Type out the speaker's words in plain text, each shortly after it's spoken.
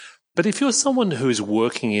But if you're someone who is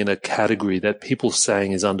working in a category that people are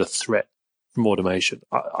saying is under threat from automation,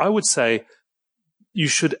 I would say you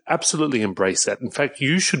should absolutely embrace that. In fact,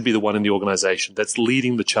 you should be the one in the organization that's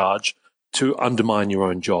leading the charge to undermine your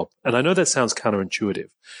own job. And I know that sounds counterintuitive,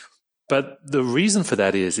 but the reason for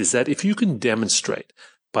that is that if you can demonstrate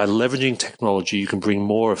by leveraging technology, you can bring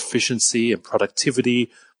more efficiency and productivity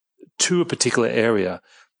to a particular area,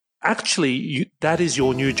 actually, that is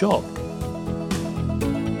your new job.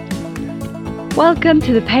 Welcome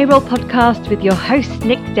to the Payroll Podcast with your host,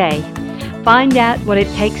 Nick Day. Find out what it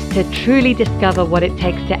takes to truly discover what it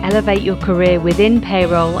takes to elevate your career within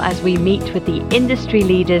payroll as we meet with the industry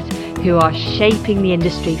leaders who are shaping the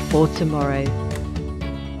industry for tomorrow.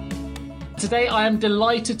 Today, I am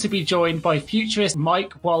delighted to be joined by futurist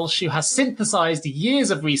Mike Walsh, who has synthesized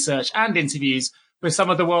years of research and interviews with some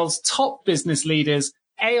of the world's top business leaders,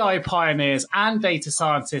 AI pioneers, and data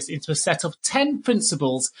scientists into a set of 10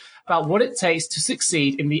 principles about what it takes to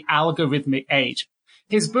succeed in the algorithmic age.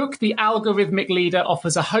 His book, The Algorithmic Leader,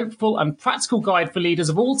 offers a hopeful and practical guide for leaders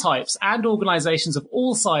of all types and organizations of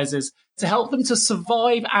all sizes to help them to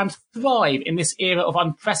survive and thrive in this era of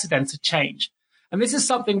unprecedented change. And this is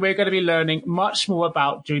something we're going to be learning much more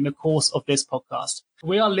about during the course of this podcast.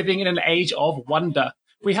 We are living in an age of wonder.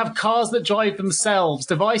 We have cars that drive themselves,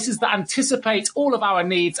 devices that anticipate all of our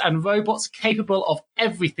needs, and robots capable of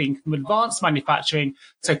everything from advanced manufacturing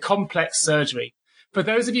to complex surgery. For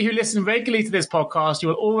those of you who listen regularly to this podcast, you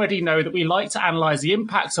will already know that we like to analyze the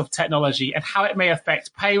impacts of technology and how it may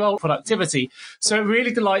affect payroll productivity. So it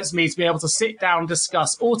really delights me to be able to sit down and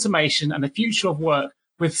discuss automation and the future of work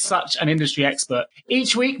with such an industry expert.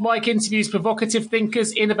 Each week, Mike interviews provocative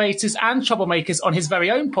thinkers, innovators, and troublemakers on his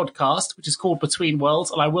very own podcast, which is called Between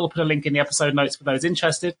Worlds, and I will put a link in the episode notes for those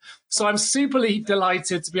interested. So I'm superly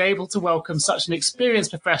delighted to be able to welcome such an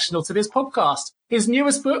experienced professional to this podcast. His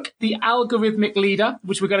newest book, The Algorithmic Leader,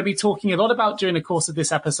 which we're going to be talking a lot about during the course of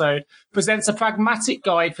this episode, presents a pragmatic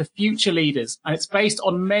guide for future leaders, and it's based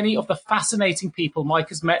on many of the fascinating people Mike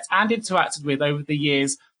has met and interacted with over the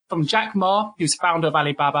years, from Jack Ma, who's founder of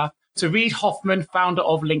Alibaba, to Reid Hoffman, founder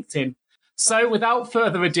of LinkedIn. So without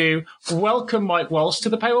further ado, welcome Mike Walsh to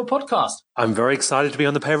the Payroll Podcast. I'm very excited to be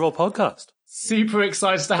on the Payroll Podcast. Super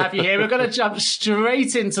excited to have you here. We're going to jump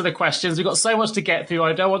straight into the questions. We've got so much to get through.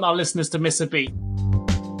 I don't want our listeners to miss a beat.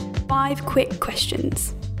 5 quick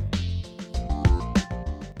questions.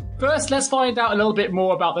 First, let's find out a little bit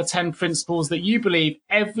more about the 10 principles that you believe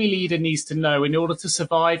every leader needs to know in order to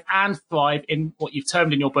survive and thrive in what you've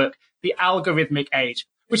termed in your book, the algorithmic age,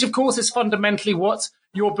 which of course is fundamentally what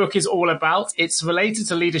your book is all about. It's related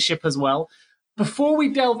to leadership as well. Before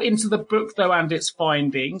we delve into the book, though, and its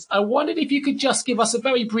findings, I wondered if you could just give us a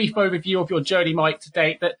very brief overview of your journey, Mike, to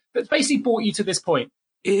date that basically brought you to this point.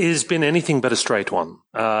 It has been anything but a straight one.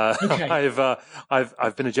 Okay.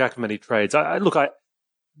 I've been a jack of many trades.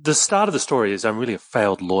 The start of the story is I'm really a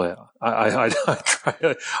failed lawyer. I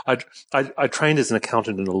trained as an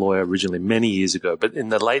accountant and a lawyer originally many years ago, but in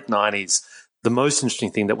the late 90s, the most interesting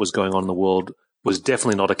thing that was going on in the world was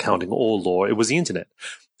definitely not accounting or law. It was the internet.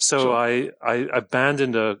 So sure. I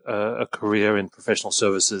abandoned a career in professional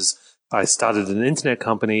services. I started an internet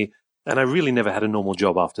company, and I really never had a normal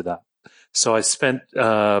job after that. So I spent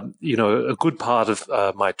a good part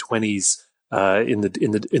of my 20s in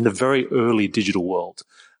the very early digital world.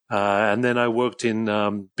 And then I worked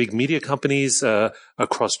in big media companies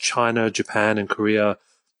across China, Japan, and Korea.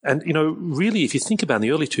 And, really, if you think about in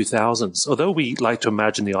the early 2000s, although we like to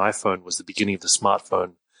imagine the iPhone was the beginning of the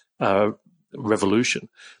smartphone revolution,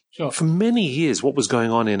 sure. For many years, what was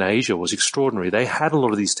going on in Asia was extraordinary. They had a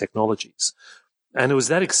lot of these technologies. And it was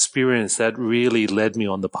that experience that really led me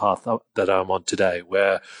on the path that I'm on today,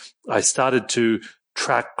 where I started to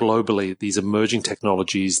track globally these emerging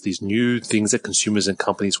technologies, these new things that consumers and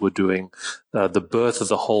companies were doing, the birth of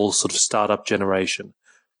the whole sort of startup generation,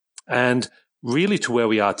 and really to where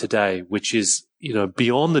we are today, which is,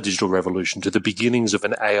 beyond the digital revolution, to the beginnings of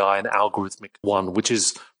an AI and algorithmic one, which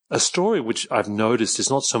is a story which I've noticed is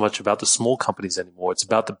not so much about the small companies anymore. It's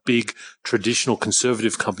about the big traditional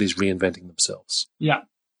conservative companies reinventing themselves. Yeah.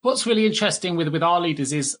 What's really interesting with our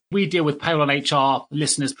leaders is we deal with payroll and HR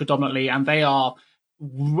listeners predominantly, and they are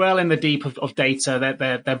well in the deep of data.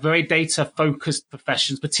 They're very data-focused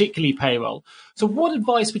professions, particularly payroll. So what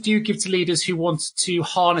advice would you give to leaders who want to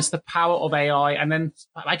harness the power of AI and then,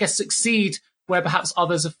 I guess, succeed where perhaps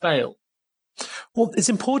others have failed? Well, it's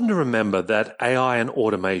important to remember that AI and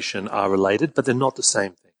automation are related, but they're not the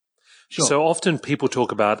same thing. Sure. So often people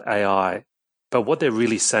talk about AI But what they're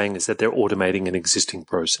really saying is that they're automating an existing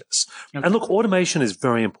process. Okay. And look, automation is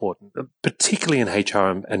very important, particularly in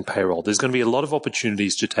HR and payroll. There's going to be a lot of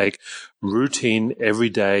opportunities to take routine,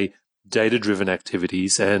 everyday, data-driven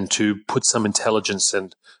activities and to put some intelligence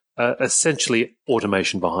and essentially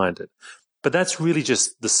automation behind it. But that's really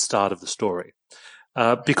just the start of the story.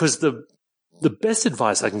 Because the best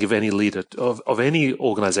advice I can give any leader of any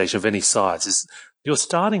organization of any size is your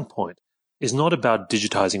starting point is not about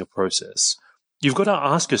digitizing a process. You've got to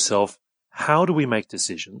ask yourself, how do we make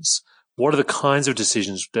decisions? What are the kinds of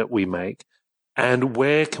decisions that we make? And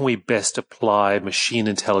where can we best apply machine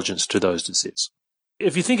intelligence to those decisions?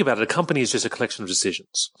 If you think about it, a company is just a collection of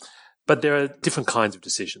decisions, but there are different kinds of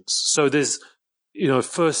decisions. So there's,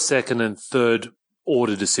 first, second, and third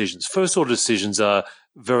order decisions. First order decisions are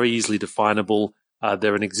very easily definable.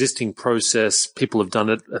 They're an existing process. People have done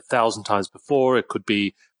it 1,000 times before. It could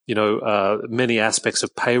be many aspects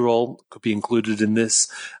of payroll could be included in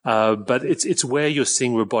this. But it's where you're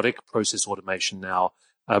seeing robotic process automation now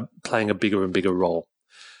playing a bigger and bigger role.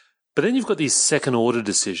 But then you've got these second order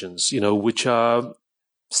decisions, which are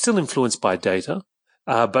still influenced by data,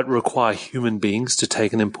 but require human beings to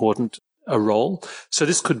take an important role. So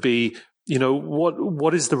this could be,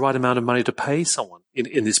 what is the right amount of money to pay someone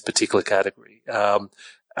in this particular category?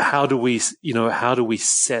 How do we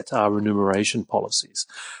set our remuneration policies?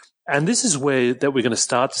 And this is where that we're going to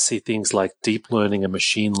start to see things like deep learning and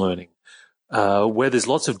machine learning, where there's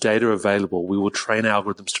lots of data available. We will train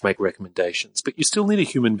algorithms to make recommendations, but you still need a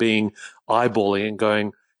human being eyeballing and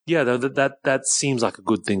going, yeah, that seems like a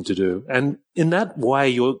good thing to do. And in that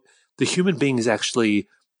way, the human being is actually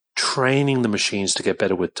training the machines to get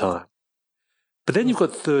better with time. But then you've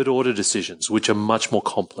got third order decisions, which are much more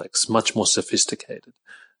complex, much more sophisticated.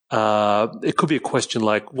 It could be a question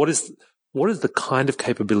like, what is the kind of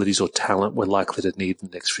capabilities or talent we're likely to need in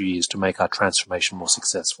the next few years to make our transformation more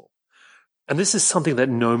successful? And this is something that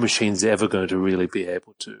no machine's ever going to really be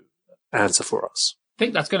able to answer for us. I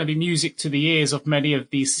think that's going to be music to the ears of many of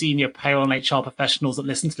these senior payroll and HR professionals that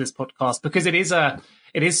listen to this podcast, because it is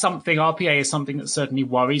something, RPA is something that certainly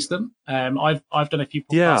worries them. I've done a few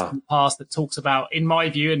podcasts in the past that talks about, in my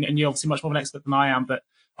view, and you're obviously much more of an expert than I am, but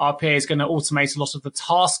RPA is going to automate a lot of the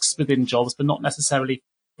tasks within jobs, but not necessarily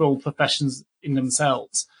full professions in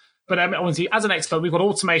themselves. But obviously, as an expert, we've got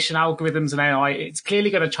automation, algorithms, and AI. It's clearly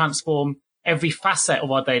going to transform every facet of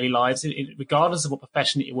our daily lives, regardless of what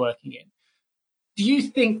profession that you're working in. Do you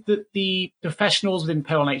think that the professionals within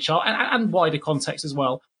payroll and HR, and wider context as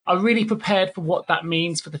well, are really prepared for what that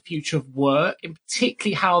means for the future of work, and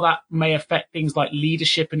particularly how that may affect things like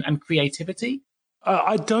leadership and creativity?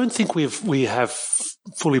 I don't think we have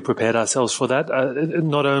fully prepared ourselves for that,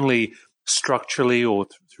 not only structurally or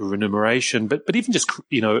through remuneration, but even just,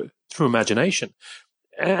 through imagination.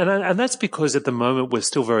 And that's because at the moment we're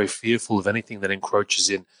still very fearful of anything that encroaches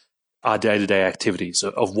in our day-to-day activities,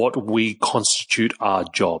 of what we constitute our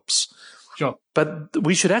jobs. Sure. But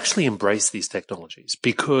we should actually embrace these technologies,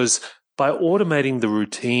 because by automating the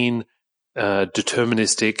routine,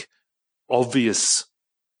 deterministic, obvious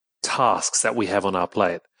tasks that we have on our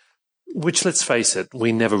plate, which, let's face it,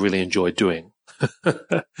 we never really enjoy doing.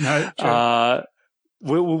 No, true.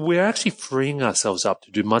 We're actually freeing ourselves up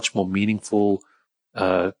to do much more meaningful,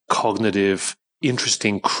 cognitive,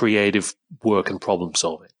 interesting, creative work and problem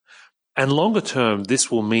solving. And longer term,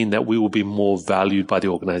 this will mean that we will be more valued by the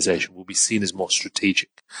organization. We'll be seen as more strategic.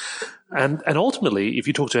 And ultimately, if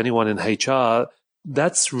you talk to anyone in HR,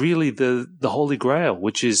 that's really the holy grail,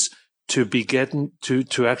 which is to be getting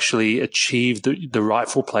to actually achieve the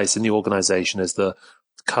rightful place in the organization as the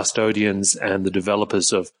custodians and the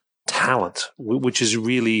developers of talent, which is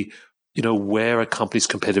really, where a company's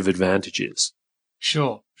competitive advantage is.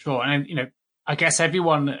 Sure. And, I guess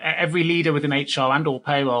every leader within HR and or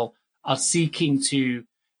payroll are seeking to,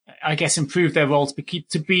 improve their roles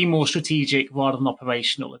to be more strategic rather than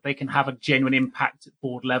operational, that they can have a genuine impact at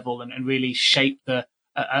board level and really shape a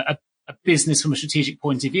business from a strategic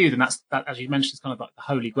point of view. Then that, as you mentioned, is kind of like the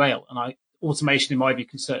holy grail. And automation, in my view,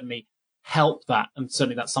 can certainly help that. And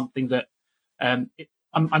certainly that's something that I'm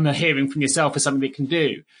hearing from yourself is something they can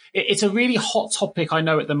do. It's a really hot topic, I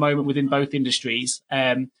know, at the moment within both industries.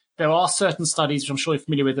 There are certain studies, which I'm sure you're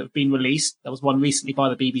familiar with, that have been released. There was one recently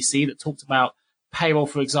by the BBC that talked about payroll,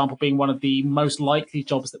 for example, being one of the most likely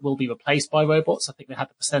jobs that will be replaced by robots. I think they had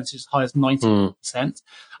the percentage as high as 90%.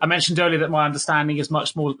 I mentioned earlier that my understanding is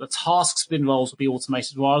much more that the tasks within roles will be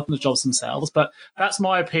automated rather than the jobs themselves. But that's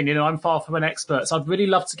my opinion, and I'm far from an expert. So I'd really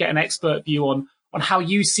love to get an expert view on how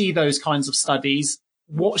you see those kinds of studies.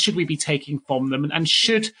 What should we be taking from them? And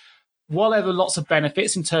while there are lots of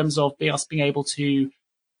benefits in terms of us being able to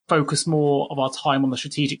focus more of our time on the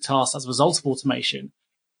strategic tasks as a result of automation,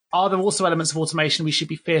 are there also elements of automation we should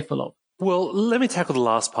be fearful of? Well, let me tackle the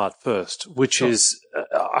last part first, which Sure. is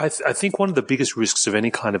I think one of the biggest risks of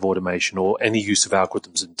any kind of automation or any use of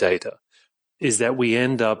algorithms and data is that we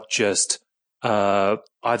end up just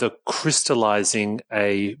either crystallizing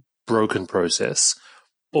a broken process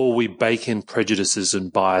or we bake in prejudices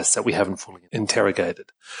and bias that we haven't fully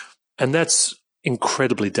interrogated. And that's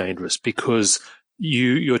incredibly dangerous because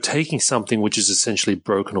you're taking something which is essentially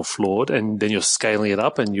broken or flawed, and then you're scaling it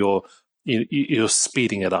up and you're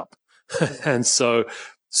speeding it up. And so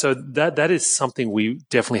that is something we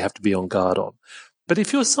definitely have to be on guard on. But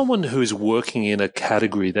if you're someone who is working in a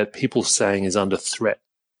category that people are saying is under threat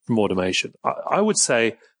from automation, I would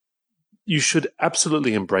say you should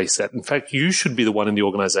absolutely embrace that. In fact, you should be the one in the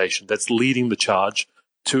organization that's leading the charge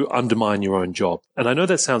to undermine your own job. And I know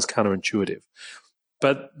that sounds counterintuitive,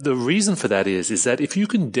 but the reason for that is that if you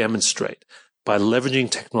can demonstrate by leveraging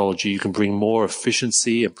technology, you can bring more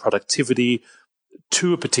efficiency and productivity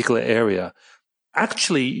to a particular area,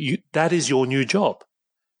 actually, that is your new job.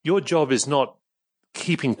 Your job is not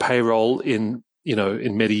keeping payroll in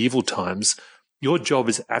medieval times. Your job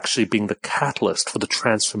is actually being the catalyst for the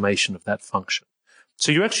transformation of that function.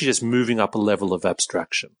 So you're actually just moving up a level of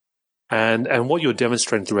abstraction. And what you're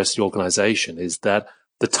demonstrating to the rest of the organization is that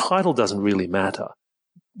the title doesn't really matter.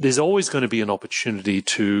 There's always going to be an opportunity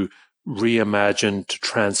to reimagine, to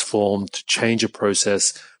transform, to change a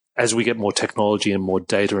process as we get more technology and more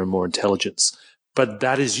data and more intelligence. But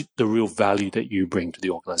that is the real value that you bring to the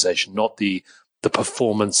organization, not the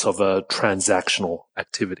performance of a transactional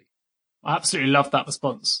activity. I absolutely love that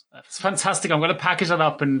response. It's fantastic. I'm going to package that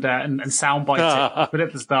up and soundbite it, put it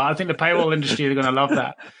at the start. I think the payroll industry are going to love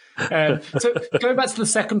that. So going back to the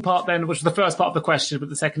second part then, which was the first part of the question, but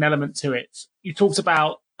the second element to it, you talked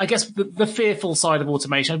about, I guess, the fearful side of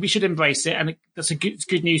automation. We should embrace it. And that's it's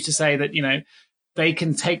good news to say that, they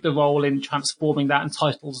can take the role in transforming that and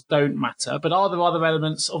titles don't matter. But are there other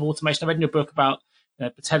elements of automation? I read in your book about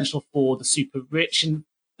potential for the super rich, and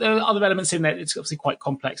there are other elements in there. It's obviously quite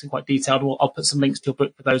complex and quite detailed. I'll put some links to your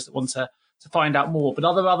book for those that want to find out more. But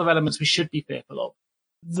are there other elements we should be fearful of?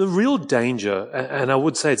 The real danger, and I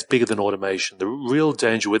would say it's bigger than automation, the real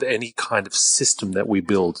danger with any kind of system that we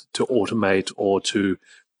build to automate or to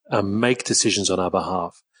make decisions on our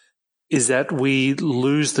behalf is that we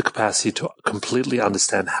lose the capacity to completely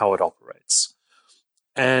understand how it operates.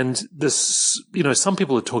 And this, some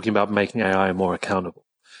people are talking about making AI more accountable.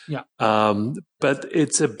 Yeah. But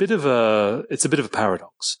it's a bit of a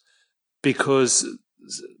paradox, because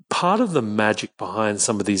part of the magic behind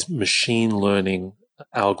some of these machine learning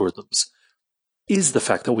algorithms is the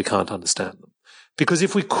fact that we can't understand them. Because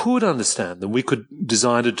if we could understand them, we could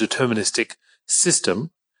design a deterministic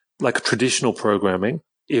system like traditional programming,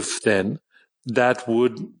 if then, that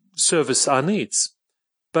would service our needs.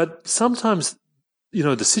 But sometimes,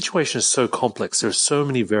 the situation is so complex. There are so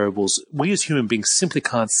many variables. We as human beings simply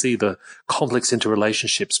can't see the complex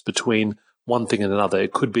interrelationships between one thing and another.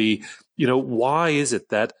 It could be, why is it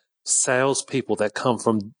that salespeople that come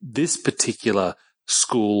from this particular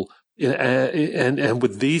school and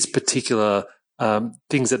with these particular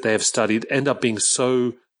things that they have studied end up being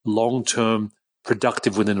so long-term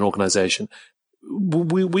productive within an organization?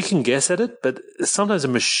 We can guess at it, but sometimes a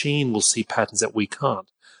machine will see patterns that we can't.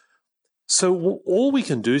 So all we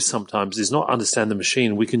can do sometimes is not understand the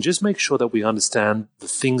machine. We can just make sure that we understand the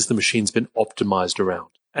things the machine's been optimized around.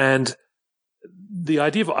 And the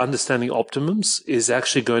idea of understanding optimums is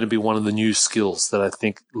actually going to be one of the new skills that I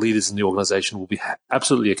think leaders in the organization will be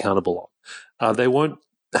absolutely accountable on. They won't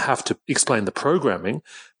have to explain the programming,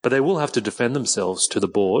 but they will have to defend themselves to the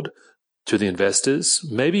board, to the investors,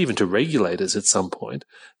 maybe even to regulators at some point,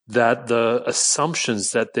 that the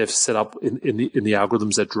assumptions that they've set up in the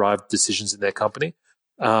algorithms that drive decisions in their company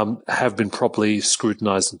have been properly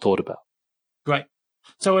scrutinized and thought about. Great.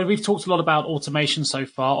 So we've talked a lot about automation so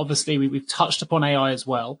far. Obviously, we've touched upon AI as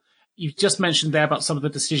well. You've just mentioned there about some of the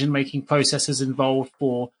decision-making processes involved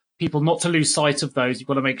for people not to lose sight of those. You've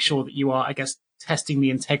got to make sure that you are, I guess, testing the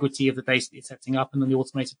integrity of the data that you're setting up and then the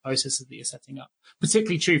automated processes that you're setting up.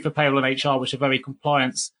 Particularly true for payroll and HR, which are very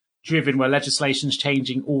compliance-driven, where legislation is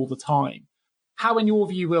changing all the time. How, in your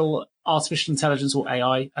view, will artificial intelligence or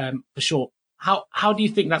AI, for short, how do you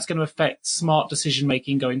think that's going to affect smart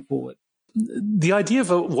decision-making going forward? The idea of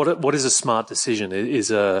what is a smart decision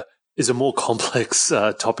is a more complex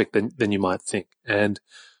topic than you might think. And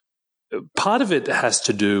part of it has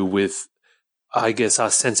to do with, I guess,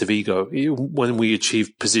 our sense of ego when we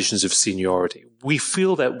achieve positions of seniority. We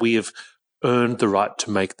feel that we have earned the right to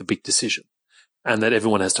make the big decision and that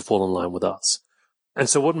everyone has to fall in line with us. And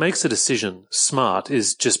so what makes a decision smart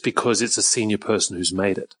is just because it's a senior person who's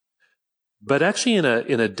made it. But actually in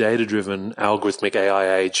a data-driven algorithmic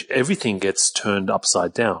AI age, everything gets turned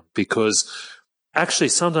upside down, because actually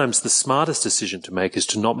sometimes the smartest decision to make is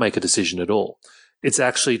to not make a decision at all. It's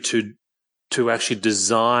actually to actually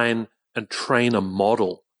design and train a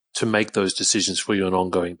model to make those decisions for you on an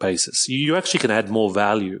ongoing basis. You actually can add more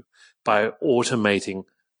value by automating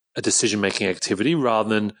a decision-making activity rather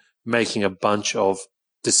than making a bunch of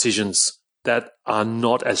decisions that are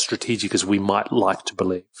not as strategic as we might like to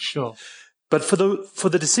believe. Sure. But for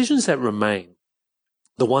the decisions that remain,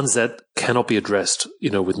 the ones that cannot be addressed,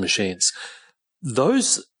 with machines,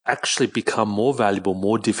 those actually become more valuable,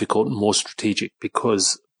 more difficult, and more strategic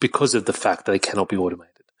because of the fact that they cannot be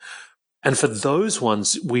automated. And for those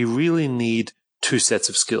ones, we really need two sets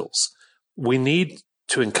of skills. We need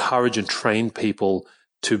to encourage and train people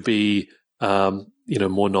to be,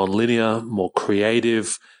 more nonlinear, more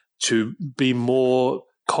creative, to be more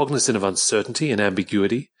cognizant of uncertainty and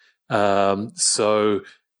ambiguity. It's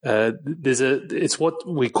what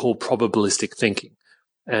we call probabilistic thinking.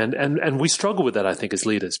 And we struggle with that, I think, as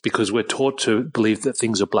leaders, because we're taught to believe that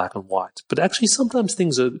things are black and white. But actually, sometimes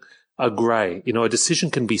things are gray. A decision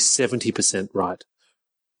can be 70% right.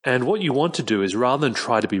 And what you want to do is, rather than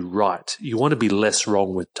try to be right, you want to be less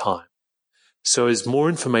wrong with time. So as more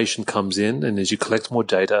information comes in and as you collect more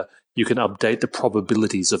data, you can update the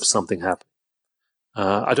probabilities of something happening.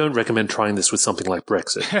 I don't recommend trying this with something like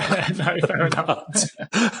Brexit. No, fair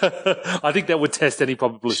enough. I think that would test any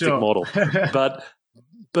probabilistic model. But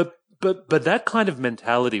that kind of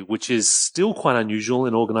mentality, which is still quite unusual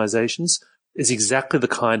in organizations, is exactly the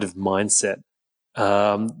kind of mindset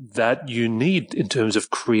that you need in terms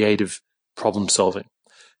of creative problem solving.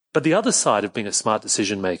 But the other side of being a smart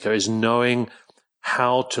decision maker is knowing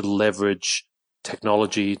how to leverage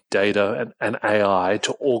technology, data, and AI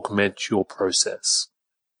to augment your process.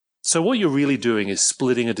 So what you're really doing is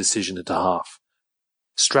splitting a decision into half: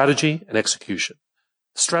 strategy and execution.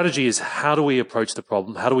 Strategy is, how do we approach the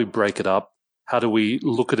problem? How do we break it up? How do we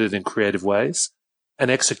look at it in creative ways?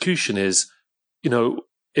 And execution is,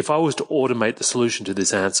 if I was to automate the solution to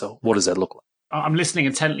this answer, what does that look like? I'm listening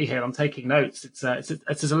intently here. I'm taking notes. It's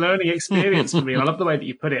a learning experience for me. And I love the way that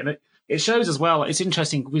you put it. And it shows as well. It's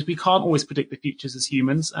interesting because we can't always predict the futures as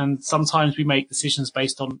humans. And sometimes we make decisions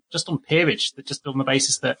based on peerage, that just on the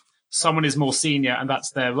basis that someone is more senior and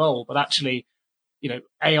that's their role. But actually,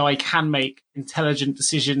 AI can make intelligent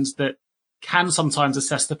decisions that can sometimes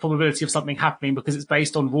assess the probability of something happening because it's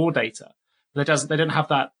based on raw data. They don't have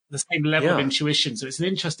the same level of intuition. So it's an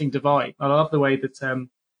interesting divide. I love the way that,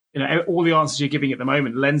 all the answers you're giving at the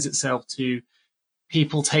moment lends itself to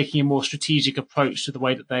people taking a more strategic approach to the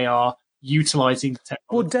way that they are utilizing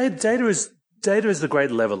technology. Well, data is the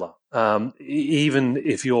great leveler. Even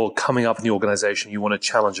if you're coming up in the organization, you want to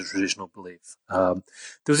challenge a traditional belief. There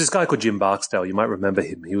was this guy called Jim Barksdale. You might remember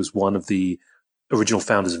him. He was one of the original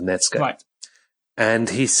founders of Netscape. Right. And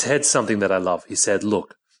he said something that I love. He said,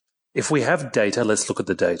 look, if we have data, let's look at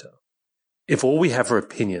the data. If all we have are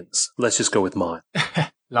opinions, let's just go with mine.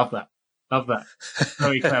 Love that.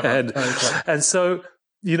 Very clever. Very clever. And so,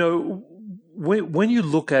 when you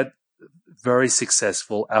look at very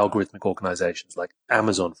successful algorithmic organizations like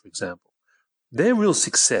Amazon, for example, their real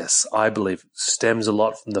success, I believe, stems a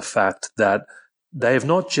lot from the fact that they have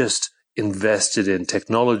not just invested in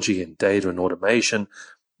technology and data and automation,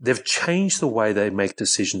 they've changed the way they make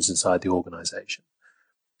decisions inside the organization.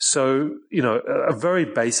 So, a very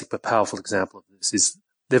basic but powerful example of this is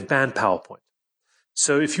they've banned PowerPoint.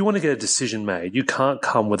 So if you want to get a decision made, you can't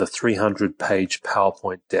come with a 300-page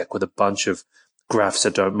PowerPoint deck with a bunch of graphs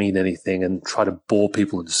that don't mean anything and try to bore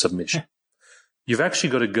people into submission. You've actually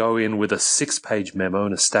got to go in with a 6-page memo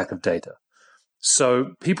and a stack of data.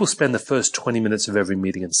 So people spend the first 20 minutes of every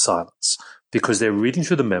meeting in silence because they're reading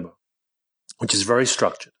through the memo, which is very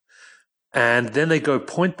structured. And then they go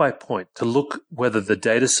point by point to look whether the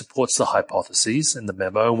data supports the hypotheses in the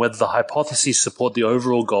memo and whether the hypotheses support the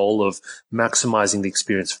overall goal of maximizing the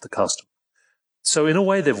experience for the customer. So in a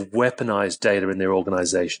way, they've weaponized data in their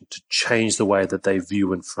organization to change the way that they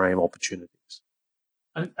view and frame opportunities.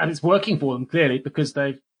 And it's working for them, clearly, because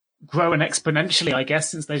they've grown exponentially, I guess,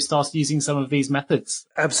 since they've started using some of these methods.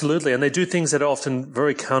 Absolutely. And they do things that are often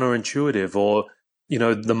very counterintuitive or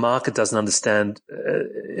the market doesn't understand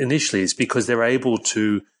initially. Is because they're able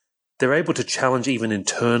to challenge even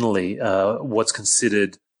internally what's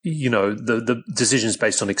considered, the decisions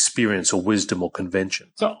based on experience or wisdom or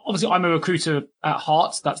convention. So obviously, I'm a recruiter at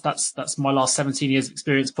heart. That's my last 17 years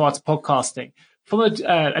experience prior to podcasting. From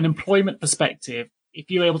an employment perspective, if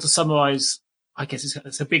you're able to summarize I guess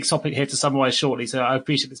it's a big topic here to summarize shortly, so I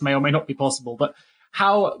appreciate this may or may not be possible, but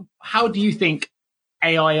how do you think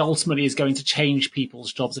AI ultimately is going to change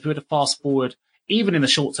people's jobs? If we were to fast forward, even in the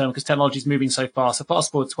short term, because technology is moving so fast, so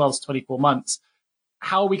fast forward 12 to 24 months,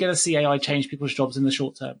 how are we going to see AI change people's jobs in the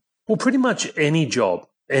short term? Well, pretty much any job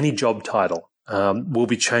title will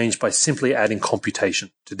be changed by simply adding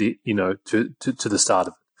computation to the, to the start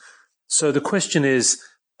of it. So the question is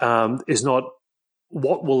not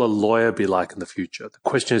what will a lawyer be like in the future? The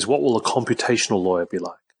question is, what will a computational lawyer be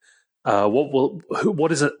like?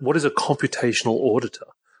 What is a computational auditor?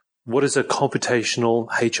 What is a computational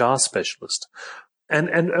HR specialist?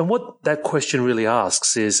 And what that question really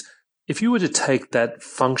asks is, if you were to take that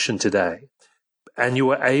function today and you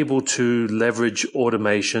were able to leverage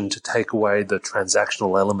automation to take away the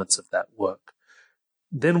transactional elements of that work,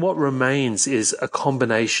 then what remains is a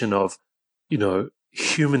combination of,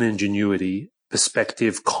 human ingenuity,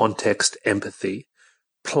 perspective, context, empathy,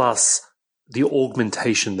 plus the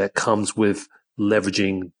augmentation that comes with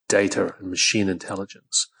leveraging data and machine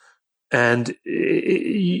intelligence. And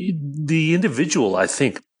the individual, I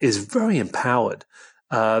think, is very empowered.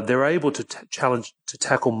 They're able to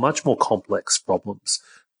tackle much more complex problems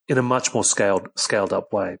in a much more scaled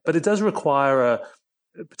up way. But it does require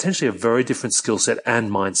potentially a very different skill set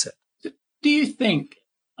and mindset. Do you think,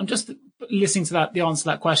 I'm just listening to the answer to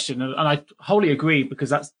that question, and I wholly agree, because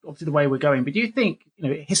that's obviously the way we're going. But do you think,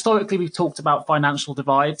 historically we've talked about financial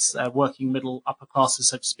divides, working middle, upper classes,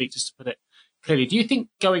 so to speak, just to put it clearly. Do you think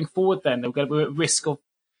going forward then we're going to be at risk of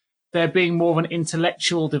there being more of an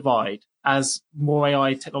intellectual divide as more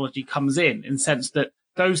AI technology comes in the sense that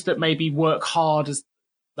those that maybe work hard, as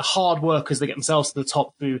the hard workers that get themselves to the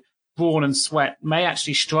top through brawn and sweat, may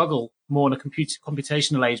actually struggle more in a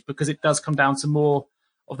computational age, because it does come down to more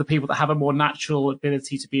of the people that have a more natural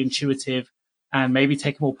ability to be intuitive and maybe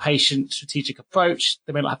take a more patient, strategic approach.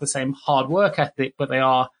 They may not have the same hard work ethic, but they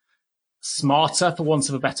are smarter, for want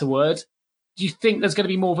of a better word. Do you think there's going to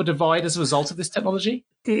be more of a divide as a result of this technology?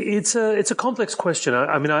 It's a complex question.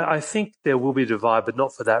 I think there will be a divide, but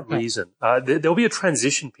not for that reason. There'll be a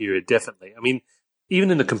transition period, definitely. Even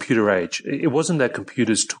in the computer age, it wasn't that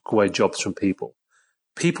computers took away jobs from people.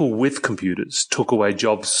 People with computers took away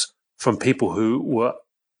jobs from people who were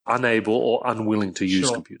unable or unwilling to use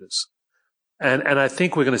computers. And I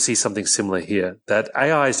think we're going to see something similar here, that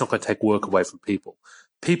AI is not going to take work away from people.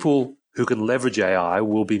 People who can leverage AI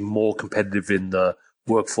will be more competitive in the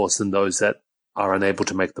workforce than those that are unable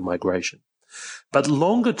to make the migration. But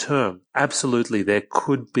longer term, absolutely, there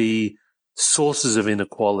could be sources of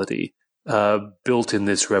inequality built in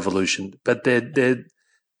this revolution, but they're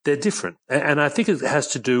different. And I think it has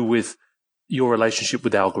to do with your relationship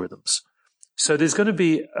with algorithms. So there's going to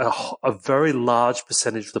be a very large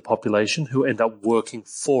percentage of the population who end up working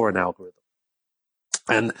for an algorithm.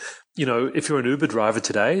 And, if you're an Uber driver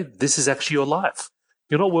today, this is actually your life.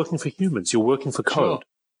 You're not working for humans. You're working for code. Sure.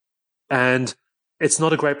 And it's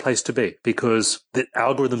not a great place to be, because the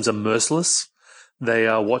algorithms are merciless. They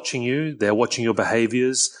are watching you. They're watching your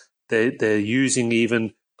behaviors. They're using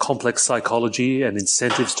even complex psychology and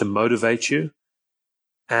incentives to motivate you.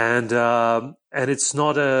 And it's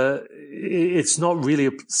not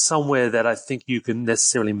really somewhere that I think you can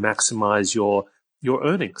necessarily maximize your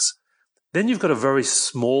earnings. Then you've got a very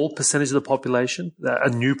small percentage of the population, a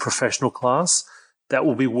new professional class that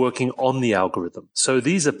will be working on the algorithm. So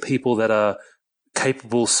these are people that are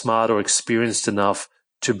capable, smart, or experienced enough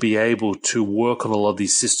to be able to work on a lot of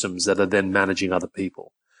these systems that are then managing other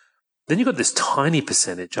people. Then you've got this tiny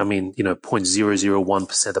percentage,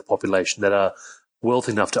 0.001% of the population that are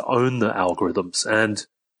wealthy enough to own the algorithms. And,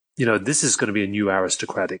 this is going to be a new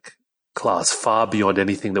aristocratic class, far beyond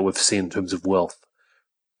anything that we've seen in terms of wealth.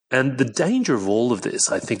 And the danger of all of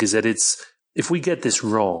this, I think, is that if we get this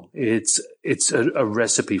wrong, it's a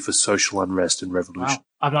recipe for social unrest and revolution.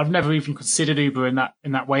 Wow. I've never even considered Uber in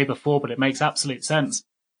that way before, but it makes absolute sense.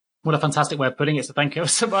 What a fantastic way of putting it. So thank you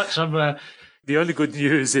so much. The only good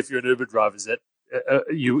news, if you're an Uber driver, is that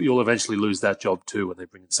you'll eventually lose that job too when they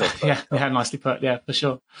bring it self. Yeah, nicely put. Yeah, for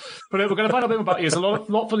sure. But we're going to find out a bit more about you. There's a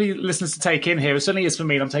lot for the listeners to take in here. It certainly is for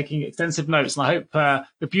me. And I'm taking extensive notes. And I hope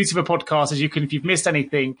the beauty of a podcast is if you've missed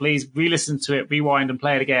anything, please re-listen to it, rewind and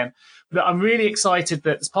play it again. But I'm really excited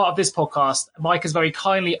that as part of this podcast, Mike has very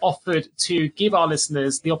kindly offered to give our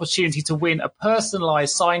listeners the opportunity to win a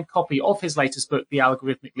personalized signed copy of his latest book, The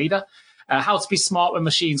Algorithmic Leader, How to Be Smart When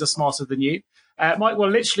Machines Are Smarter Than You. Mike will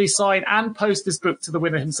literally sign and post this book to the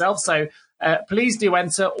winner himself. So please do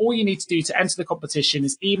enter. All you need to do to enter the competition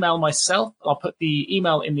is email myself. I'll put the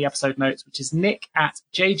email in the episode notes, which is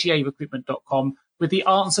nick@jgarecruitment.com, with the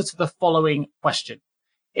answer to the following question.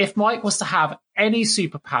 If Mike was to have any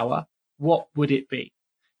superpower, what would it be?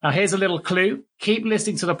 Now, here's a little clue. Keep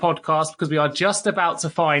listening to the podcast because we are just about to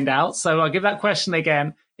find out. So I'll give that question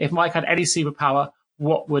again. If Mike had any superpower,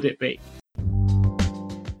 what would it be?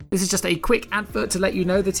 This is just a quick advert to let you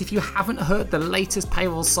know that if you haven't heard the latest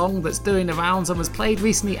Payroll song that's doing the rounds and was played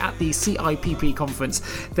recently at the CIPP conference,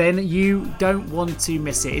 then you don't want to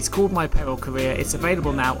miss it. It's called My Payroll Career. It's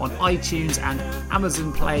available now on iTunes and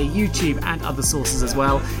Amazon Play, YouTube and other sources as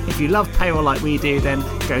well. If you love Payroll like we do, then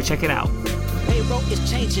go check it out. Payroll is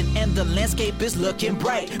changing and the landscape is looking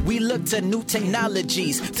bright. We look to new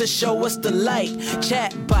technologies to show us the light.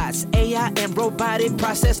 Chatbots, AI and robotic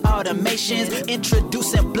process automations,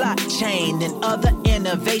 introducing blockchain and other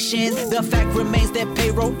innovations. The fact remains that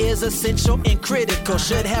payroll is essential and critical.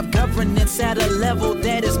 Should have governance at a level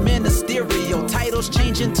that is ministerial. Titles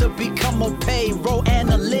changing to become more payroll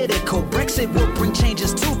analytical. Brexit will bring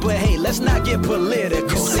changes too, but hey, let's not get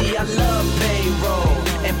political. See, I love payroll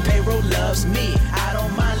and payroll loves me. I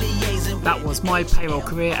don't mind liaising. That was My Payroll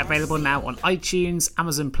Career, available now on iTunes,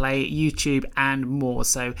 Amazon Play, YouTube, and more.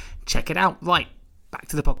 So check it out. Right, back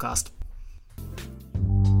to the podcast.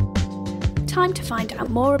 Time to find out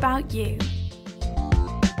more about you.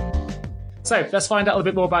 So let's find out a little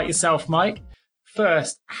bit more about yourself, Mike.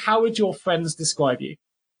 First, how would your friends describe you?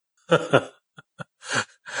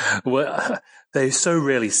 Well, they so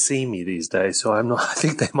rarely see me these days, so I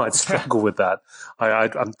think they might struggle with that.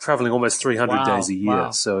 I'm traveling almost 300 days a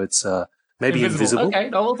year, so it's maybe invisible. Okay,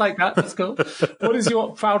 no, I'll take that. That's cool. What is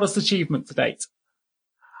your proudest achievement to date?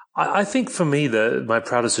 I think for me, my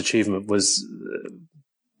proudest achievement was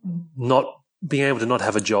not being able to not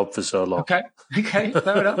have a job for so long. Okay,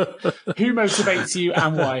 fair enough. Who motivates you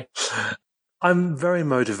and why? I'm very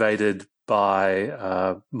motivated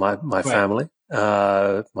by my family.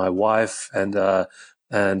 My wife and my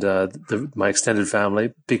extended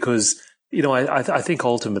family, because I think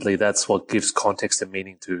ultimately that's what gives context and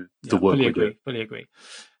meaning to the work we do. Fully agree.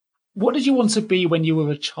 What did you want to be when you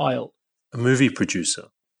were a child? A movie producer.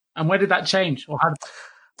 And where did that change? Or how?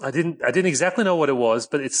 I didn't exactly know what it was,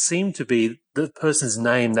 but it seemed to be the person's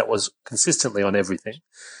name that was consistently on everything.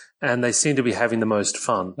 And they seem to be having the most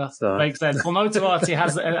fun. That makes sense. Well, notoriety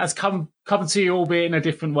has come to you, albeit in a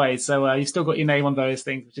different way. So you've still got your name on those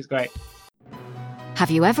things, which is great.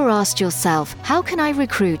 Have you ever asked yourself, how can I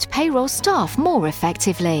recruit payroll staff more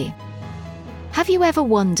effectively? Have you ever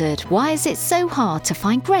wondered, why is it so hard to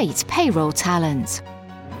find great payroll talent?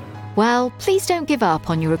 Well, please don't give up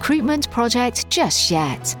on your recruitment project just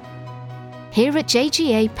yet. Here at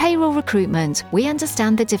JGA Payroll Recruitment, we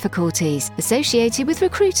understand the difficulties associated with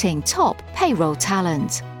recruiting top payroll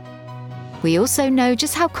talent. We also know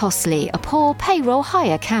just how costly a poor payroll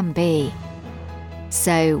hire can be.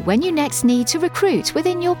 So, when you next need to recruit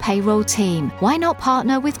within your payroll team, why not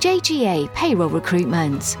partner with JGA Payroll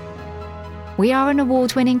Recruitment? We are an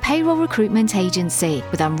award-winning payroll recruitment agency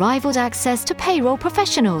with unrivaled access to payroll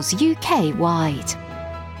professionals UK-wide.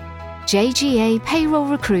 JGA Payroll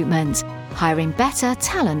Recruitment, hiring better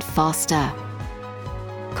talent faster.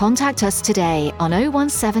 Contact us today on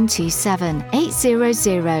 01727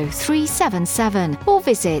 800 377 or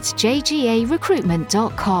visit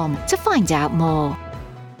jgarecruitment.com to find out more.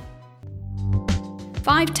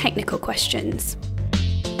 5 technical questions.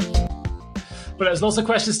 But there's lots of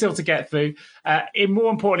questions still to get through. More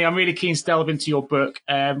importantly, I'm really keen to delve into your book,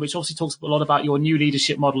 which obviously talks a lot about your new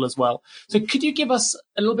leadership model as well. So could you give us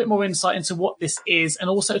a little bit more insight into what this is, and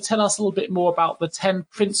also tell us a little bit more about the 10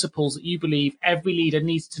 principles that you believe every leader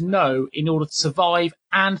needs to know in order to survive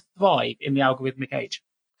and thrive in the algorithmic age?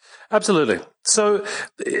 Absolutely. So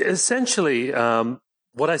essentially,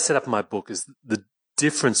 what I set up in my book is the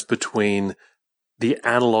difference between the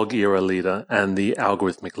analog era leader and the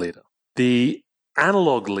algorithmic leader. The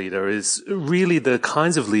analog leader is really the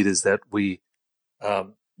kinds of leaders that we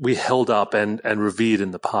held up and revered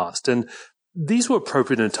in the past. And these were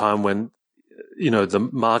appropriate in a time when, the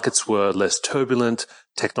markets were less turbulent,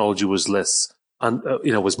 technology was less,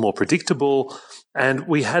 was more predictable, and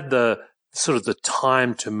we had the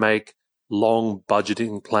time to make long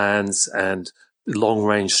budgeting plans and long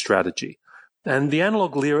range strategy. And the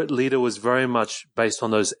analog leader was very much based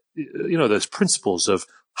on those, those principles of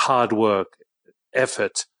hard work,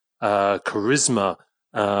 effort, charisma,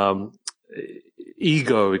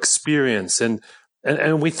 ego, experience, and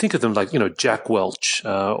we think of them like Jack Welch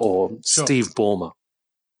or Sure. Steve Ballmer,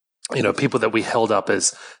 people that we held up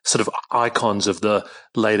as sort of icons of the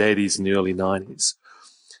late 80s and the early 90s.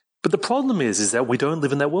 But the problem is that we don't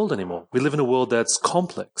live in that world anymore. We live in a world that's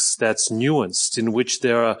complex, that's nuanced, in which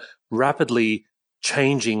there are rapidly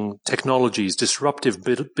changing technologies, disruptive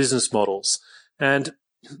business models, and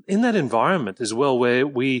in that environment as well, where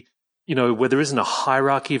where there isn't a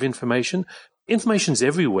hierarchy of information's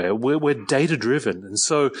everywhere. We're data driven. And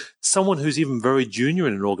so someone who's even very junior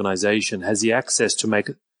in an organization has the access to make,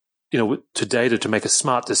 to data to make a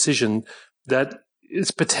smart decision that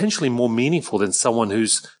is potentially more meaningful than someone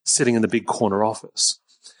who's sitting in the big corner office.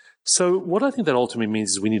 So what I think that ultimately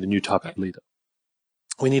means is we need a new type of leader.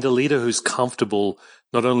 We need a leader who's comfortable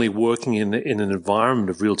not only working in an environment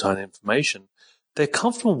of real-time information, they're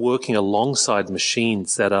comfortable working alongside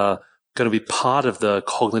machines that are going to be part of the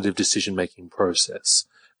cognitive decision-making process.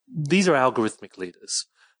 These are algorithmic leaders.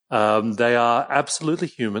 They are absolutely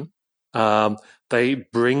human. They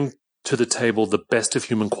bring to the table the best of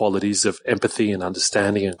human qualities of empathy and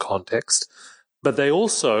understanding and context, but they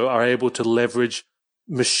also are able to leverage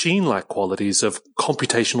machine-like qualities of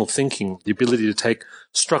computational thinking, the ability to take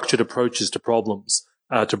structured approaches to problems,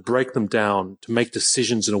 to break them down, to make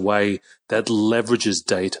decisions in a way that leverages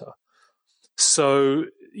data. So,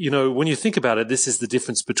 when you think about it, this is the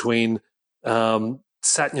difference between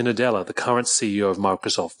Satya Nadella, the current CEO of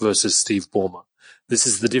Microsoft, versus Steve Ballmer. This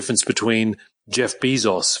is the difference between Jeff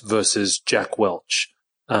Bezos versus Jack Welch.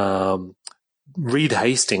 Reed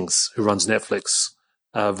Hastings, who runs Netflix,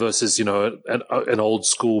 versus, an old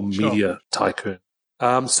school media tycoon.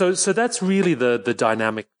 So that's really the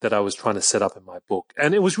dynamic that I was trying to set up in my book.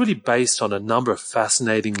 And it was really based on a number of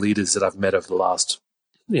fascinating leaders that I've met over the last,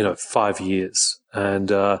 5 years, and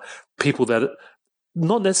people that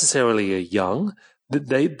not necessarily are young.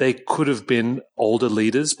 They could have been older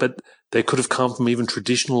leaders, but they could have come from even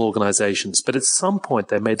traditional organizations. But at some point,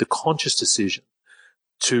 they made the conscious decision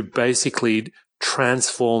to basically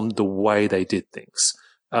transform the way they did things,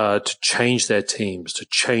 to change their teams, to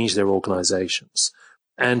change their organizations,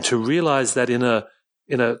 and to realize that in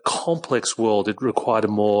a complex world, it required a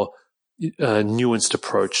more nuanced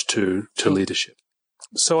approach to leadership.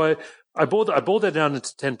 So I boiled that down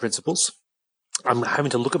into 10 principles. I'm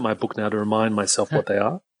having to look at my book now to remind myself what they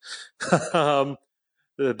are.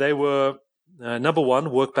 They were, number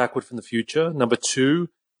 1, work backward from the future. Number 2,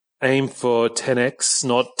 aim for 10x,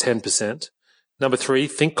 not 10%. Number 3,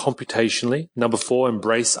 think computationally. Number 4,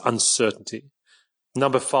 embrace uncertainty.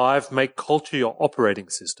 Number 5, make culture your operating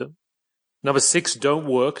system. Number 6, don't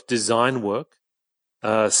work, design work.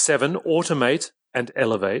 7, automate and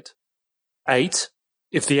elevate. 8,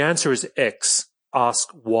 if the answer is X, ask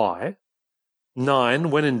why.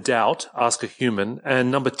 9, when in doubt, ask a human.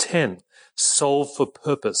 And number 10, solve for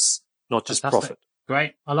purpose, not just profit.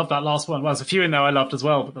 Great. I love that last one. Well, there's a few in there I loved as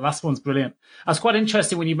well, but the last one's brilliant. That's quite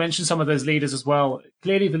interesting when you mentioned some of those leaders as well.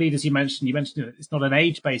 Clearly the leaders you mentioned it's not an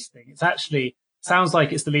age-based thing. It's actually sounds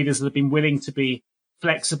like it's the leaders that have been willing to be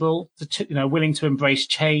flexible, willing to embrace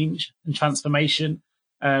change and transformation,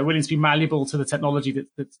 willing to be malleable to the technology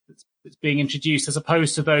that's being introduced, as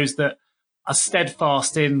opposed to those that are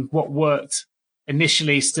steadfast in what worked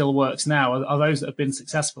initially still works now, are those that have been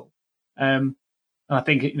successful. And I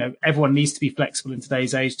think, everyone needs to be flexible in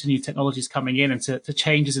today's age to new technologies coming in and to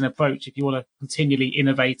changes in approach if you want to continually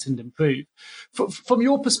innovate and improve. From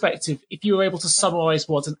your perspective, if you were able to summarize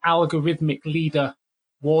what an algorithmic leader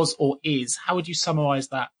was or is, how would you summarize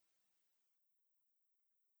that?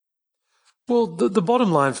 Well, the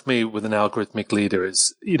bottom line for me with an algorithmic leader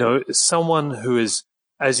is, someone who is,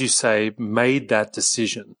 as you say, made that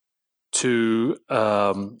decision to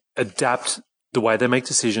adapt the way they make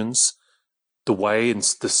decisions, the way and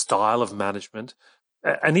the style of management,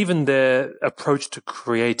 and even their approach to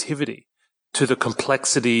creativity, to the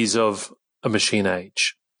complexities of a machine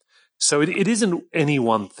age. So it isn't any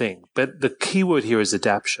one thing, but the key word here is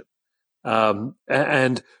adaptation.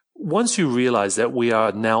 And once you realize that we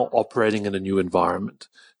are now operating in a new environment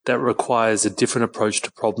that requires a different approach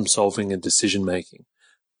to problem solving and decision making,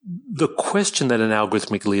 the question that an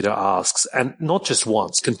algorithmic leader asks, and not just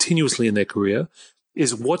once, continuously in their career,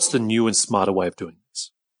 is what's the new and smarter way of doing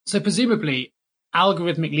this? So presumably,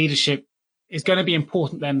 algorithmic leadership is going to be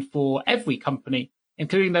important then for every company,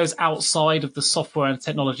 including those outside of the software and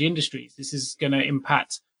technology industries. This is going to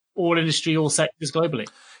impact all industry, all sectors globally.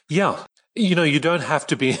 Yeah. You don't have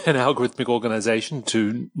to be an algorithmic organization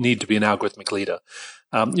to need to be an algorithmic leader.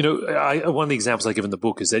 One of the examples I give in the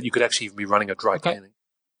book is that you could actually even be running a dry cleaning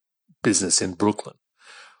business in Brooklyn.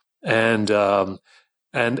 And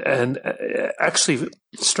actually,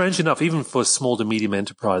 strange enough, even for small to medium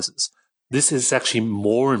enterprises, this is actually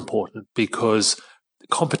more important because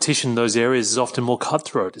competition in those areas is often more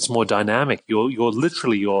cutthroat. It's more dynamic. You're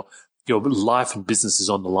literally your life and business is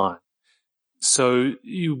on the line. So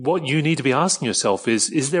what you need to be asking yourself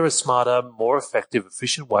is there a smarter, more effective,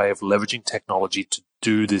 efficient way of leveraging technology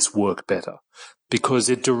do this work better, because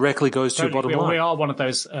it directly goes to your bottom line. We are one of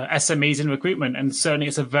those SMEs in recruitment, and certainly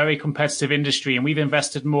it's a very competitive industry, and we've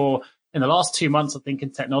invested more in the last 2 months, I think,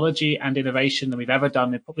 in technology and innovation than we've ever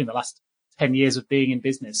done probably in the last 10 years of being in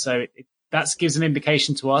business. So that gives an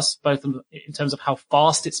indication to us, both in terms of how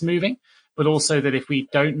fast it's moving, but also that if we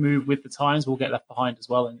don't move with the times, we'll get left behind as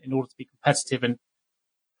well in order to be competitive. And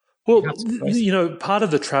well, part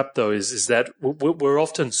of the trap, though, is that we're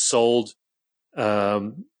often sold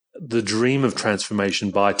the dream of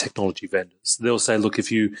transformation by technology vendors. They'll say, look,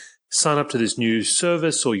 if you sign up to this new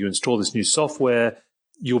service or you install this new software,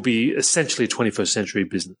 you'll be essentially a 21st century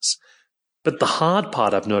business. But the hard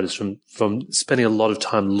part I've noticed from spending a lot of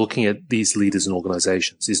time looking at these leaders and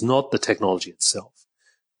organizations is not the technology itself.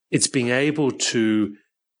 It's being able to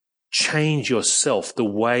change yourself, the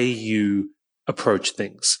way you approach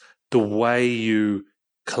things, the way you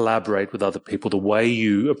collaborate with other people, the way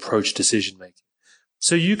you approach decision making.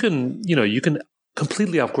 So you can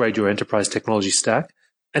completely upgrade your enterprise technology stack,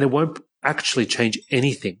 and it won't actually change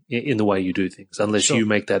anything in the way you do things unless you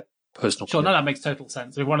make that personal. Sure, no, that makes total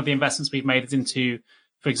sense. One of the investments we've made is into,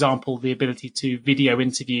 for example, the ability to video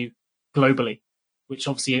interview globally, which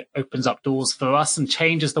obviously opens up doors for us and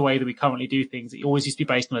changes the way that we currently do things. It always used to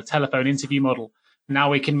be based on a telephone interview model. Now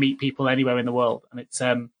we can meet people anywhere in the world, and it's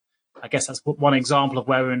I guess that's one example of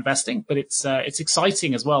where we're investing, but it's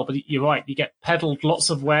exciting as well. But you're right, you get peddled lots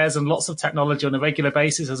of wares and lots of technology on a regular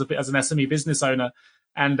basis as an SME business owner,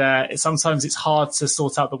 and sometimes it's hard to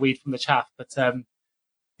sort out the weed from the chaff. But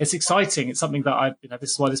it's exciting. It's something that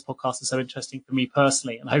this is why this podcast is so interesting for me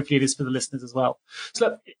personally, and hopefully it is for the listeners as well. So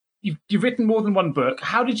look, you've written more than one book.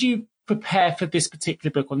 How did you prepare for this particular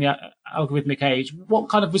book on the algorithmic age? What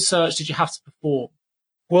kind of research did you have to perform?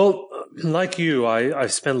 Well, like you, I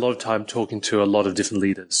spent a lot of time talking to a lot of different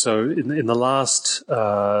leaders. So in the last,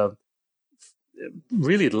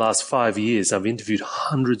 really the last 5 years, I've interviewed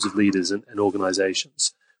hundreds of leaders and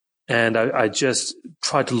organizations. And I just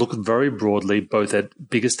tried to look very broadly, both at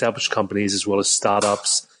big established companies as well as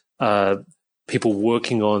startups, people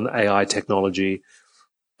working on AI technology.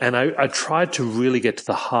 And I tried to really get to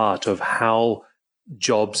the heart of how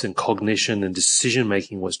jobs and cognition and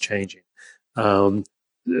decision-making was changing,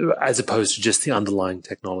 as opposed to just the underlying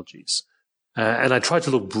technologies. And I tried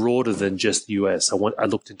to look broader than just the US. I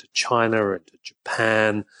looked into China and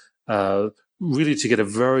Japan, really to get a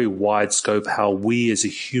very wide scope how we as a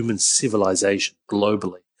human civilization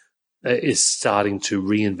globally is starting to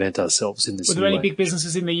reinvent ourselves in this new way. Were there any big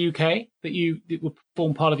businesses in the UK that would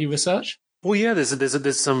form part of your research? Well, yeah,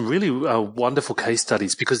 there's some really wonderful case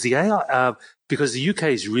studies because the AI, because the UK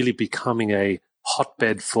is really becoming a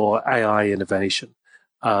hotbed for AI innovation.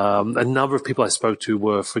 A number of people I spoke to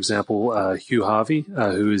were, for example, Hugh Harvey,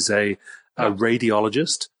 who is a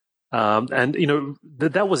radiologist. And,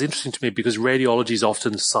 that was interesting to me because radiology is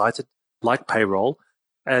often cited, like payroll,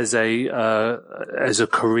 as a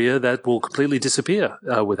career that will completely disappear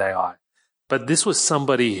with AI. But this was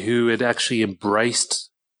somebody who had actually embraced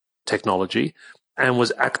technology and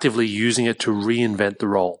was actively using it to reinvent the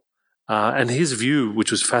role. And his view,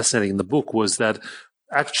 which was fascinating in the book, was that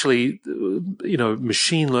actually,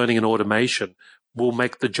 machine learning and automation will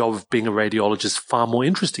make the job of being a radiologist far more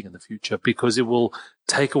interesting in the future because it will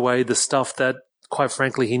take away the stuff that, quite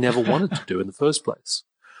frankly, he never wanted to do in the first place.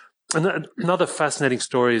 And another fascinating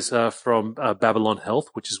story is from Babylon Health,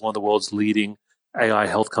 which is one of the world's leading AI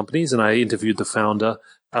health companies. And I interviewed the founder,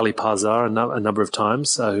 Ali Parza, a number of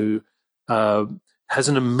times, who has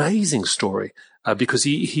an amazing story. Because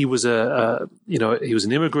he was he was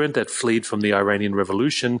an immigrant that fled from the Iranian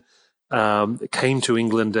Revolution, came to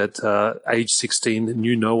England at age 16,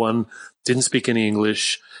 knew no one, didn't speak any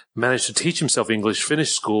English, managed to teach himself English,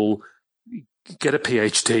 finish school, get a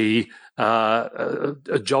PhD,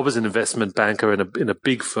 a job as an investment banker in a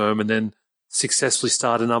big firm, and then successfully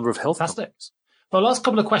start a number of health companies. Well, last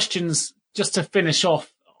couple of questions just to finish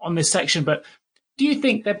off on this section, but do you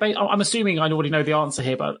think I'm assuming I already know the answer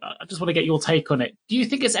here, but I just want to get your take on it. Do you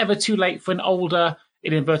think it's ever too late for an older,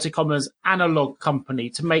 in inverted commas, analog company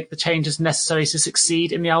to make the changes necessary to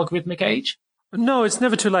succeed in the algorithmic age? No, it's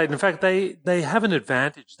never too late. In fact, they have an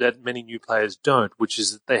advantage that many new players don't, which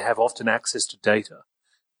is that they have often access to data,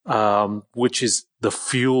 which is the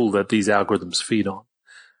fuel that these algorithms feed on.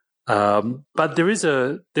 But there is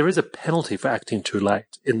a penalty for acting too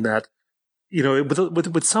late in that,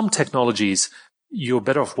 with some technologies, you're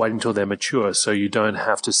better off waiting until they're mature so you don't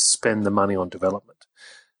have to spend the money on development.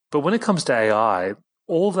 But when it comes to AI,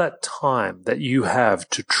 all that time that you have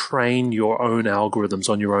to train your own algorithms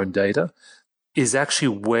on your own data is actually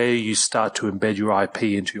where you start to embed your IP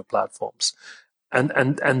into your platforms.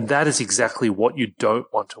 And that is exactly what you don't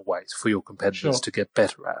want to wait for your competitors to get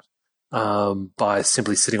better at by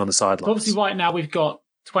simply sitting on the sidelines. Obviously, right now we've got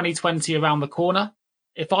 2020 around the corner.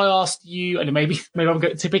 If I asked you, and maybe I'm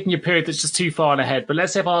picking a period that's just too far ahead, but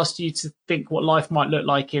let's say if I asked you to think what life might look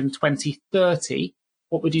like in 2030,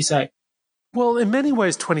 what would you say? Well, in many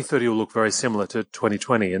ways, 2030 will look very similar to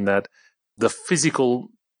 2020 in that the physical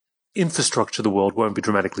infrastructure of the world won't be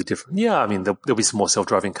dramatically different. Yeah, I mean, there'll be some more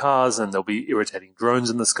self-driving cars and there'll be irritating drones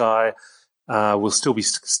in the sky. We'll still be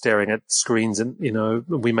staring at screens and,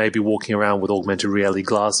 we may be walking around with augmented reality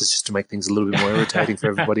glasses just to make things a little bit more irritating for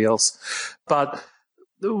everybody else. But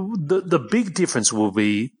the big difference will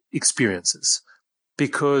be experiences,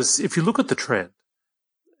 because if you look at the trend,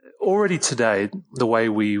 already today, the way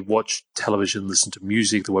we watch television, listen to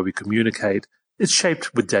music, the way we communicate, it's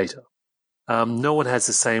shaped with data. No one has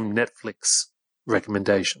the same Netflix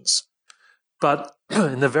recommendations. But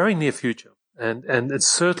in the very near future, and it's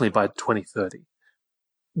certainly by 2030,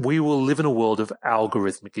 we will live in a world of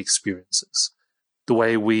algorithmic experiences. The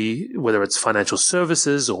way whether it's financial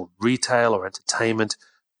services or retail or entertainment,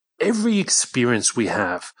 every experience we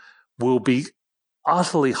have will be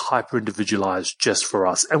utterly hyper-individualized just for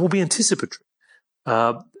us and will be anticipatory.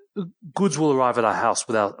 Goods will arrive at our house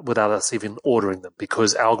without us even ordering them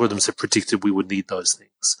because algorithms have predicted we would need those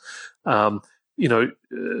things.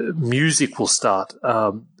 Music will start,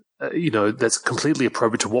 that's completely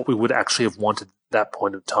appropriate to what we would actually have wanted at that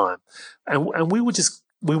point of time. And we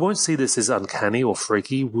won't see this as uncanny or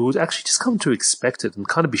freaky. We would actually just come to expect it and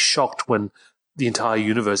kind of be shocked when the entire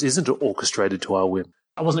universe isn't orchestrated to our whim.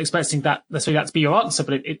 I wasn't expecting that necessarily that to be your answer,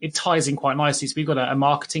 but it ties in quite nicely. So we've got a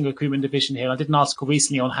marketing recruitment division here. I did an article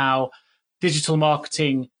recently on how digital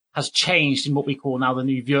marketing has changed in what we call now the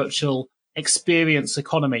new virtual experience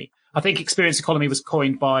economy. I think experience economy was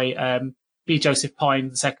coined by B. Joseph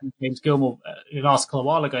Pine II, James Gilmore, in an article a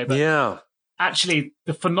while ago. But actually,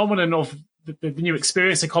 the phenomenon of the new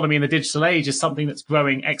experience economy in the digital age is something that's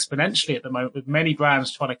growing exponentially at the moment, with many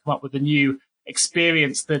brands trying to come up with a new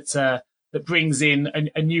experience that brings in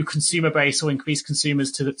a new consumer base or increased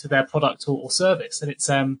consumers to their product or service. And it's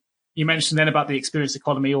you mentioned then about the experience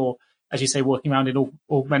economy, or as you say, working around in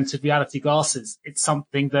augmented reality glasses. It's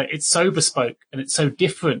something that it's so bespoke and it's so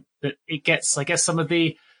different that it gets, I guess, some of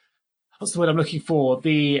the, what's the word I'm looking for?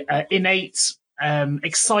 The innate,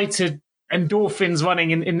 excited endorphins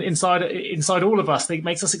running inside all of us. It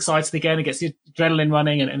makes us excited again. It gets the adrenaline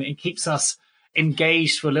running and it keeps us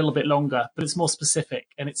engaged for a little bit longer, but it's more specific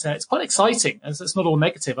and it's quite exciting. And so it's not all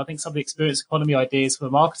negative. I think some of the experience economy ideas from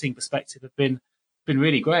a marketing perspective have been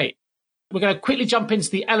really great. We're going to quickly jump into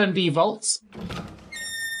the L&D vaults.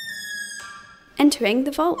 Entering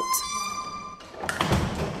the vault.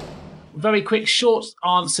 Very quick, short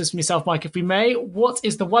answers from yourself, Mike, if we may. What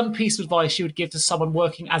is the one piece of advice you would give to someone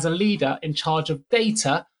working as a leader in charge of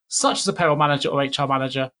data, such as a payroll manager or HR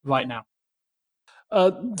manager right now?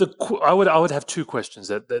 I would have two questions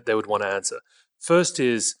that they would want to answer. First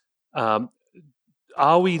is,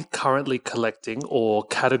 are we currently collecting or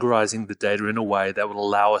categorizing the data in a way that will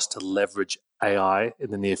allow us to leverage AI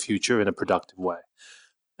in the near future in a productive way?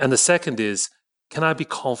 And the second is, can I be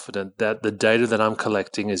confident that the data that I'm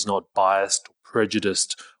collecting is not biased, or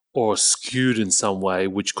prejudiced, or skewed in some way,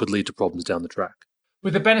 which could lead to problems down the track?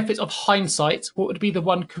 With the benefit of hindsight, what would be the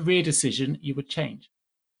one career decision you would change?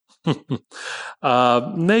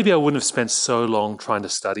 Maybe I wouldn't have spent so long trying to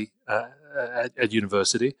study at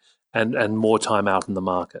university and more time out in the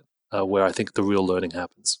market where I think the real learning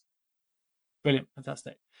happens. Brilliant.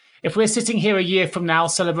 Fantastic. If we're sitting here a year from now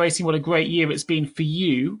celebrating what a great year it's been for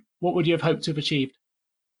you, what would you have hoped to have achieved?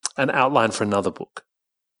 An outline for another book.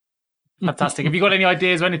 Fantastic. Have you got any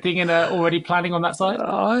ideas or anything in already planning on that side?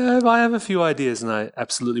 I have a few ideas and I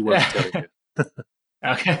absolutely won't tell you.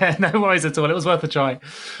 Okay, no worries at all. It was worth a try.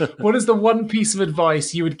 What is the one piece of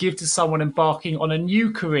advice you would give to someone embarking on a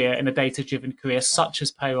new career in a data-driven career, such as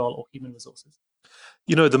payroll or human resources?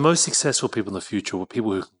 The most successful people in the future were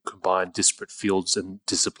people who can combine disparate fields and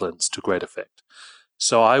disciplines to great effect.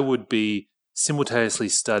 So I would be simultaneously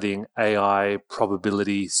studying AI,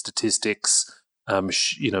 probability, statistics,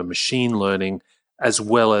 machine learning, as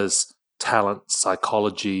well as talent,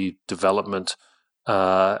 psychology, development,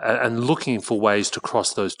 and looking for ways to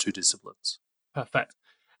cross those two disciplines. Perfect.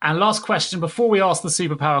 And last question, before we ask the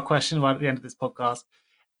superpower question right at the end of this podcast,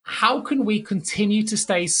 how can we continue to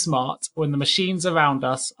stay smart when the machines around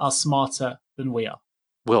us are smarter than we are?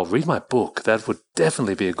 Well, read my book. That would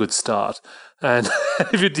definitely be a good start. And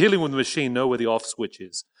if you're dealing with a machine, know where the off switch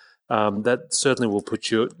is. That certainly will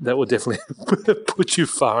definitely put you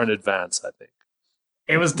far in advance, I think.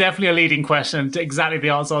 It was definitely a leading question. Exactly the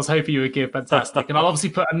answer I was hoping you would give. Fantastic. And I'll obviously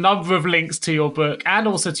put a number of links to your book and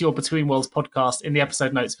also to your Between Worlds podcast in the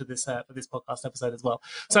episode notes for this podcast episode as well.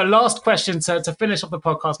 So last question to finish off the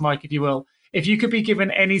podcast, Mike, if you will. If you could be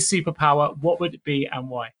given any superpower, what would it be and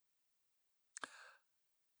why?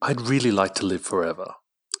 I'd really like to live forever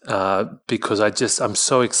because I'm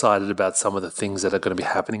so excited about some of the things that are going to be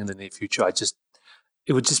happening in the near future.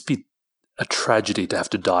 It would just be a tragedy to have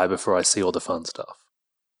to die before I see all the fun stuff.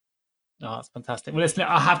 Oh, that's fantastic. Well, listen,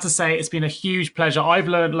 I have to say it's been a huge pleasure. I've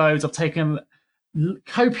learned loads. I've taken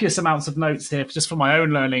copious amounts of notes here just for my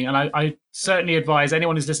own learning. And I certainly advise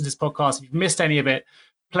anyone who's listened to this podcast, if you've missed any of it,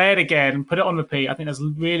 play it again, put it on repeat. I think there's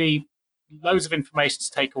really loads of information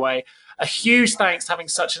to take away. A huge thanks to having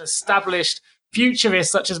such an established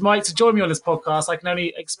futurist such as Mike to join me on this podcast. I can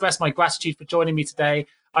only express my gratitude for joining me today.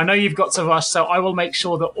 I know you've got to rush, so I will make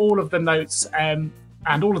sure that all of the notes and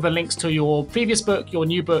all of the links to your previous book, your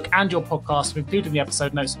new book, and your podcast are included in the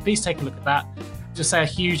episode notes. So please take a look at that. Just say a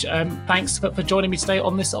huge thanks for joining me today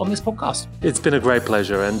on this podcast. It's been a great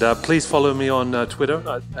pleasure, and please follow me on Twitter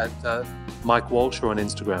at Mike Walsh, or on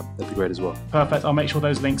Instagram. That'd be great as well. Perfect. I'll make sure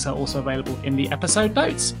those links are also available in the episode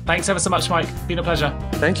notes. Thanks ever so much, Mike. Been a pleasure.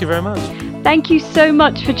 Thank you very much. Thank you so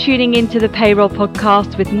much for tuning into the Payroll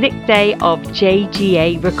podcast with Nick Day of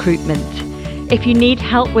JGA Recruitment. If you need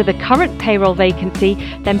help with a current payroll vacancy,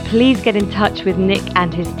 then please get in touch with Nick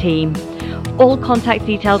and his team. All contact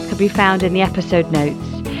details can be found in the episode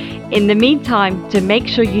notes. In the meantime, to make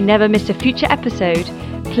sure you never miss a future episode,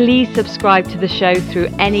 please subscribe to the show through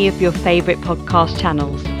any of your favourite podcast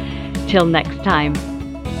channels. Till next time.